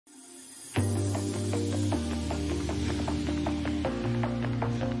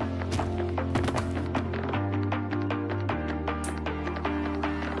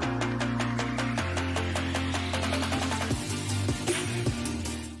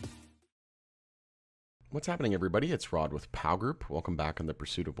What's happening, everybody? It's Rod with Pow Group. Welcome back on The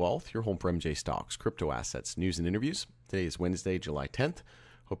Pursuit of Wealth, your home for MJ stocks, crypto assets, news, and interviews. Today is Wednesday, July 10th.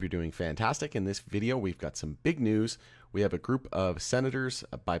 Hope you're doing fantastic. In this video, we've got some big news. We have a group of senators,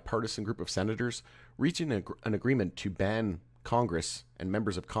 a bipartisan group of senators, reaching an agreement to ban Congress and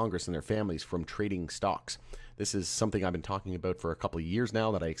members of Congress and their families from trading stocks. This is something I've been talking about for a couple of years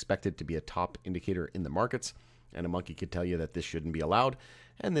now that I expected to be a top indicator in the markets. And a monkey could tell you that this shouldn't be allowed.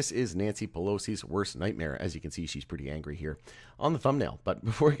 And this is Nancy Pelosi's worst nightmare. As you can see, she's pretty angry here on the thumbnail. But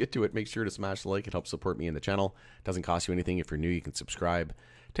before we get to it, make sure to smash the like. It helps support me in the channel. It doesn't cost you anything. If you're new, you can subscribe.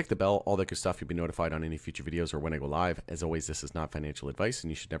 Tick the bell, all that good stuff. You'll be notified on any future videos or when I go live. As always, this is not financial advice,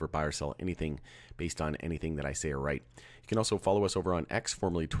 and you should never buy or sell anything based on anything that I say or write. You can also follow us over on X,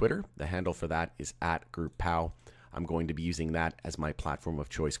 formerly Twitter. The handle for that is @GroupPow. I'm going to be using that as my platform of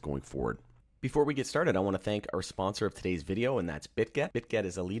choice going forward. Before we get started, I want to thank our sponsor of today's video, and that's BitGet. BitGet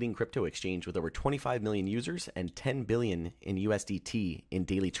is a leading crypto exchange with over 25 million users and 10 billion in USDT in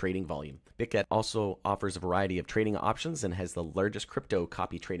daily trading volume. BitGet also offers a variety of trading options and has the largest crypto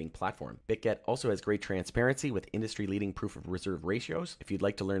copy trading platform. BitGet also has great transparency with industry-leading proof of reserve ratios. If you'd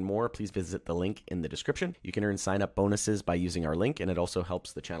like to learn more, please visit the link in the description. You can earn sign-up bonuses by using our link, and it also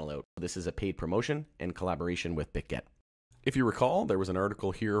helps the channel out. This is a paid promotion and collaboration with BitGet. If you recall, there was an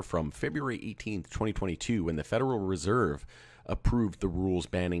article here from February 18th, 2022, when the Federal Reserve approved the rules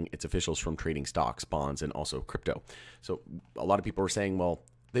banning its officials from trading stocks, bonds, and also crypto. So a lot of people were saying, well,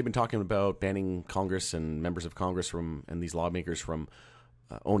 they've been talking about banning Congress and members of Congress from and these lawmakers from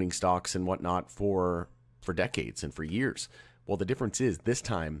owning stocks and whatnot for decades and for years. Well, the difference is this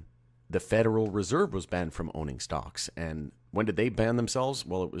time the Federal Reserve was banned from owning stocks. And when did they ban themselves?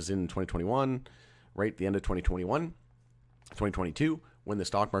 Well, it was in 2021, right? The end of 2022, when the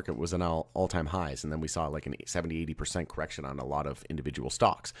stock market was at all-time highs, and then we saw like an 70-80% correction on a lot of individual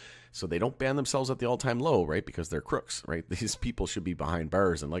stocks. So they don't ban themselves at the all-time low, right? Because they're crooks, right? These people should be behind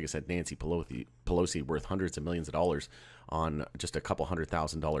bars. And like I said, Nancy Pelosi worth hundreds of millions of dollars on just a couple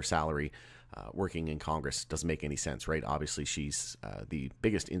 $100,000 salary working in Congress doesn't make any sense, right? Obviously, she's the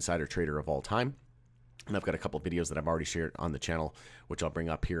biggest insider trader of all time. And I've got a couple of videos that I've already shared on the channel, which I'll bring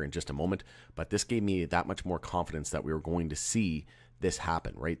up here in just a moment. But this gave me that much more confidence that we were going to see this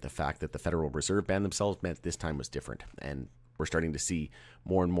happen, right? The fact that the Federal Reserve banned themselves meant this time was different. And we're starting to see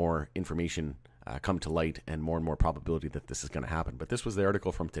more and more information come to light and more probability that this is going to happen. But this was the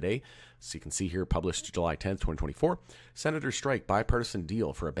article from today. So you can see here, published July 10th, 2024. Senators strike bipartisan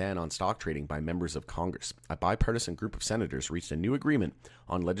deal for a ban on stock trading by members of Congress. A bipartisan group of senators reached a new agreement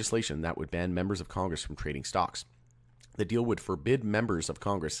on legislation that would ban members of Congress from trading stocks. The deal would forbid members of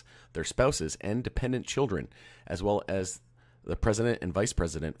Congress, their spouses, and dependent children, as well as the president and vice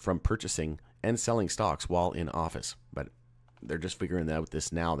president, from purchasing and selling stocks while in office. But they're just figuring out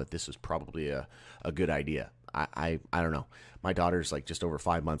this now, that this is probably a good idea. I don't know. My daughter's like just over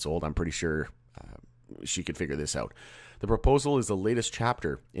 5 months old. I'm pretty sure she could figure this out. The proposal is the latest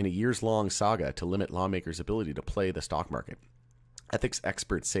chapter in a years-long saga to limit lawmakers' ability to play the stock market. Ethics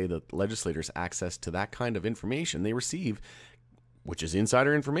experts say that legislators' access to that kind of information they receive, which is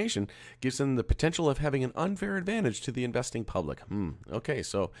insider information, gives them the potential of having an unfair advantage to the investing public. Okay,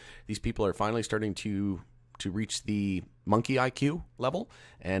 so these people are finally starting to reach the monkey IQ level,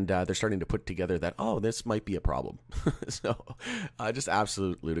 and they're starting to put together that, oh, this might be a problem. So just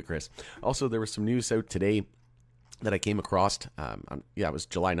absolute ludicrous. Also, there was some news out today that I came across. It was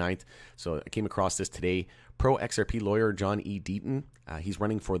July 9th. So I came across this today. Pro-XRP lawyer John E. Deaton, he's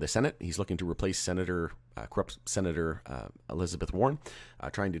running for the Senate. He's looking to replace corrupt Senator Elizabeth Warren,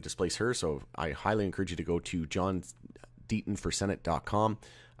 trying to displace her. So I highly encourage you to go to johndeatonforsenate.com.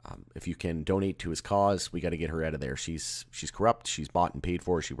 If you can donate to his cause, we got to get her out of there. She's corrupt. She's bought and paid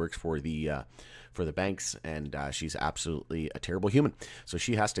for. She works for the banks, and she's absolutely a terrible human. So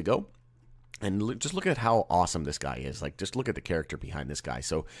she has to go. And just look at how awesome this guy is. Like, just look at the character behind this guy.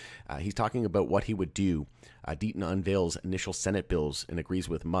 So he's talking about what he would do. Deaton unveils initial Senate bills and agrees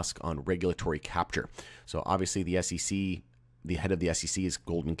with Musk on regulatory capture. So obviously the SEC, the head of the SEC is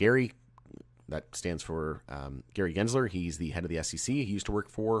Goldman Gary. That stands for Gary Gensler. He's the head of the SEC. He used to work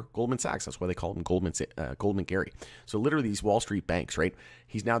for Goldman Sachs. That's why they call him Goldman Gary. So literally these Wall Street banks, right?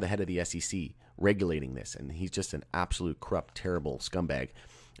 He's now the head of the SEC regulating this. And he's just an absolute corrupt, terrible scumbag.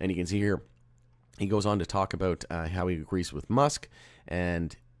 And you can see here, he goes on to talk about how he agrees with Musk,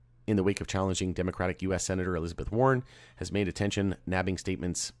 and in the wake of challenging Democratic U.S. Senator Elizabeth Warren, has made attention nabbing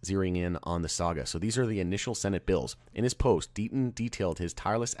statements zeroing in on the saga. So these are the initial Senate bills. In his post, Deaton detailed his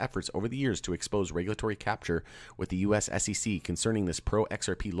tireless efforts over the years to expose regulatory capture with the U.S. SEC concerning this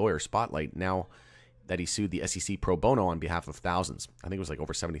pro-XRP lawyer spotlight, now that he sued the SEC pro bono on behalf of thousands. I think it was like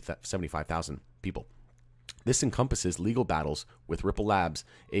over 75,000 people. This encompasses legal battles with Ripple Labs,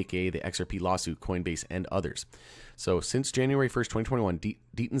 aka the XRP lawsuit, Coinbase, and others. So since January 1st, 2021,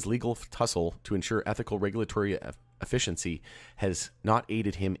 Deaton's legal tussle to ensure ethical regulatory efficiency has not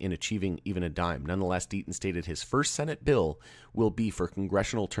aided him in achieving even a dime. Nonetheless, Deaton stated his first Senate bill will be for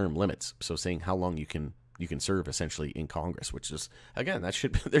congressional term limits, so saying how long you can serve essentially in Congress, which is, again,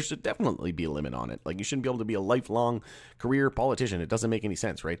 there should definitely be a limit on it. Like, you shouldn't be able to be a lifelong career politician. It doesn't make any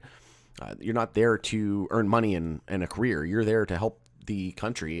sense, right? You're not there to earn money and a career. You're there to help the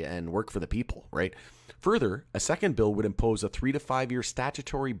country and work for the people, right? Further, a second bill would impose a 3 to 5 year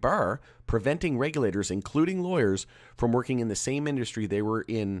statutory bar preventing regulators, including lawyers, from working in the same industry they were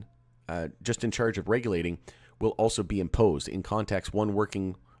in, just in charge of regulating, will also be imposed. In context, one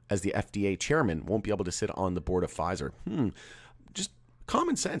working as the FDA chairman won't be able to sit on the board of Pfizer. Just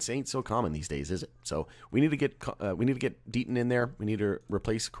common sense ain't so common these days, is it? So we need to get Deaton in there. We need to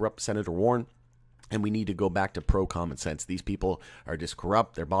replace corrupt Senator Warren, and we need to go back to pro common sense. These people are just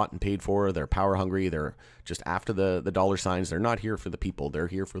corrupt. They're bought and paid for. They're power hungry. They're just after the dollar signs. They're not here for the people. They're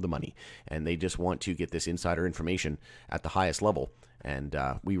here for the money, and they just want to get this insider information at the highest level. And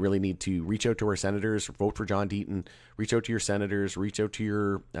we really need to reach out to our senators, vote for John Deaton, reach out to your senators, reach out to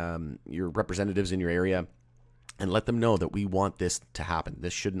your representatives in your area, and let them know that we want this to happen.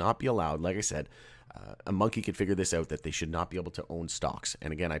 This should not be allowed. Like I said, a monkey could figure this out, that they should not be able to own stocks.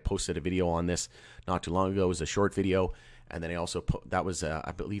 And again, I posted a video on this not too long ago. It was a short video. And then I also that was,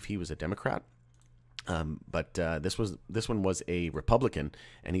 I believe he was a Democrat. But this one was a Republican,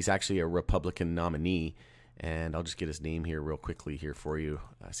 and he's actually a Republican nominee. And I'll just get his name here real quickly here for you.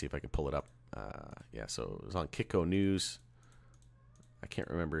 See if I can pull it up. Yeah, so it was on Kitco News. I can't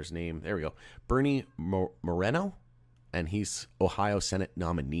remember his name. There we go. Bernie Moreno, and he's Ohio Senate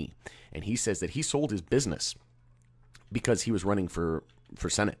nominee. And he says that he sold his business because he was running for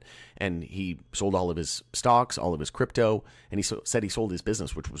Senate. And he sold all of his stocks, all of his crypto, and he said he sold his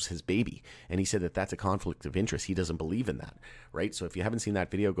business, which was his baby. And he said that that's a conflict of interest. He doesn't believe in that, right? So if you haven't seen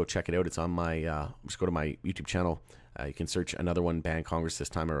that video, go check it out. It's on my, just go to my YouTube channel. You can search another one, ban Congress, this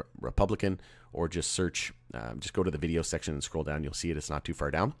time a Republican, or just search, just go to the video section and scroll down. You'll see it. It's not too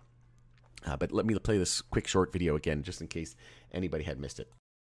far down. But let me play this quick short video again, just in case anybody had missed it.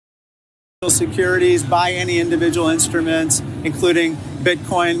 Securities, buy any individual instruments, including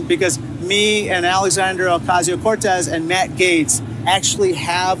Bitcoin, because me and Alexandria Ocasio-Cortez and Matt Gaetz actually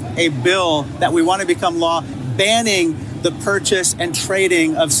have a bill that we want to become law banning the purchase and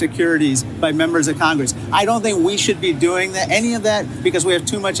trading of securities by members of Congress. I don't think we should be doing any of that because we have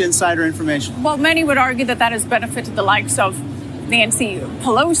too much insider information. Well, many would argue that that has benefited the likes of Nancy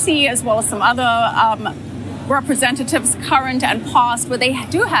Pelosi, as well as some other representatives, current and past, where they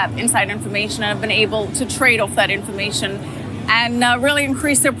do have inside information and have been able to trade off that information and really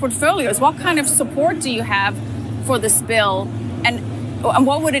increase their portfolios. What kind of support do you have for this bill, and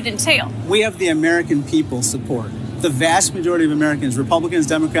what would it entail? We have the American people support. The vast majority of Americans, Republicans,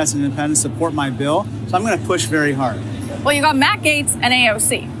 Democrats, and Independents, support my bill, so I'm going to push very hard. Well, you got Matt Gaetz and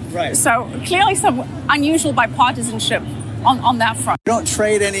AOC. Right. So clearly some unusual bipartisanship on that front. Don't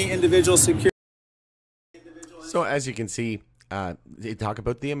trade any individual security. So as you can see, they talk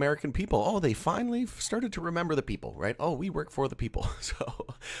about the American people. Oh, they finally started to remember the people, right? Oh, we work for the people. So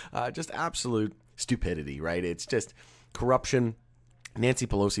just absolute stupidity, right? It's just corruption. Nancy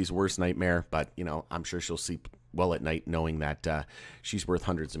Pelosi's worst nightmare, but, you know, I'm sure she'll sleep well at night knowing that she's worth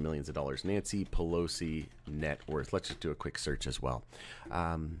hundreds of millions of dollars. Nancy Pelosi net worth. Let's just do a quick search as well.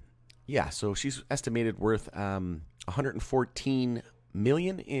 Yeah, so she's estimated worth 114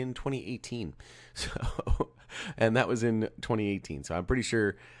 million in 2018. So, and that was in 2018. So I'm pretty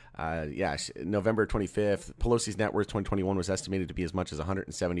sure, yeah, November 25th, Pelosi's net worth 2021 was estimated to be as much as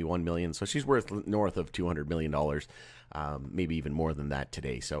 171 million. So she's worth north of $200 million, maybe even more than that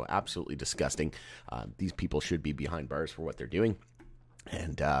today. So absolutely disgusting. These people should be behind bars for what they're doing.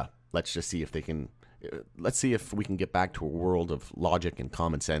 And let's just see if they can. Let's see if we can get back to a world of logic and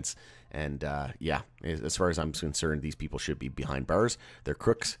common sense. And yeah, as far as I'm concerned, these people should be behind bars. They're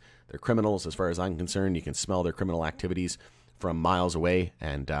crooks. They're criminals. As far as I'm concerned, you can smell their criminal activities from miles away.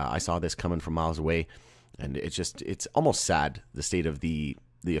 And I saw this coming from miles away. And it's almost sad, the state of the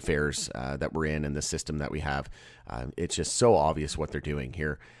affairs that we're in and the system that we have. It's just so obvious what they're doing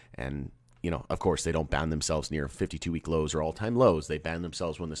here. And you know, of course, they don't ban themselves near 52-week lows or all-time lows. They ban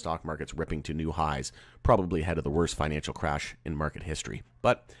themselves when the stock market's ripping to new highs, probably ahead of the worst financial crash in market history.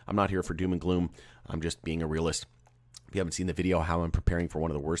 But I'm not here for doom and gloom. I'm just being a realist. If you haven't seen the video how I'm preparing for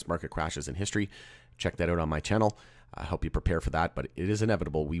one of the worst market crashes in history, check that out on my channel. I hope you prepare for that, but it is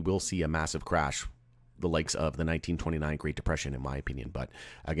inevitable. We will see a massive crash the likes of the 1929 Great Depression, in my opinion. But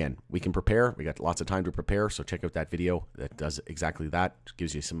again, we can prepare. We got lots of time to prepare. So check out that video that does exactly that.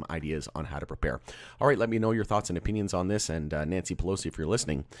 Gives you some ideas on how to prepare. All right, let me know your thoughts and opinions on this. And Nancy Pelosi, if you're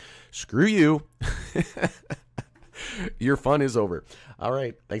listening, screw you. Your fun is over. All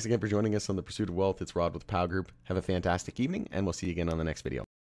right. Thanks again for joining us on The Pursuit of Wealth. It's Rod with Pow Group. Have a fantastic evening, and we'll see you again on the next video.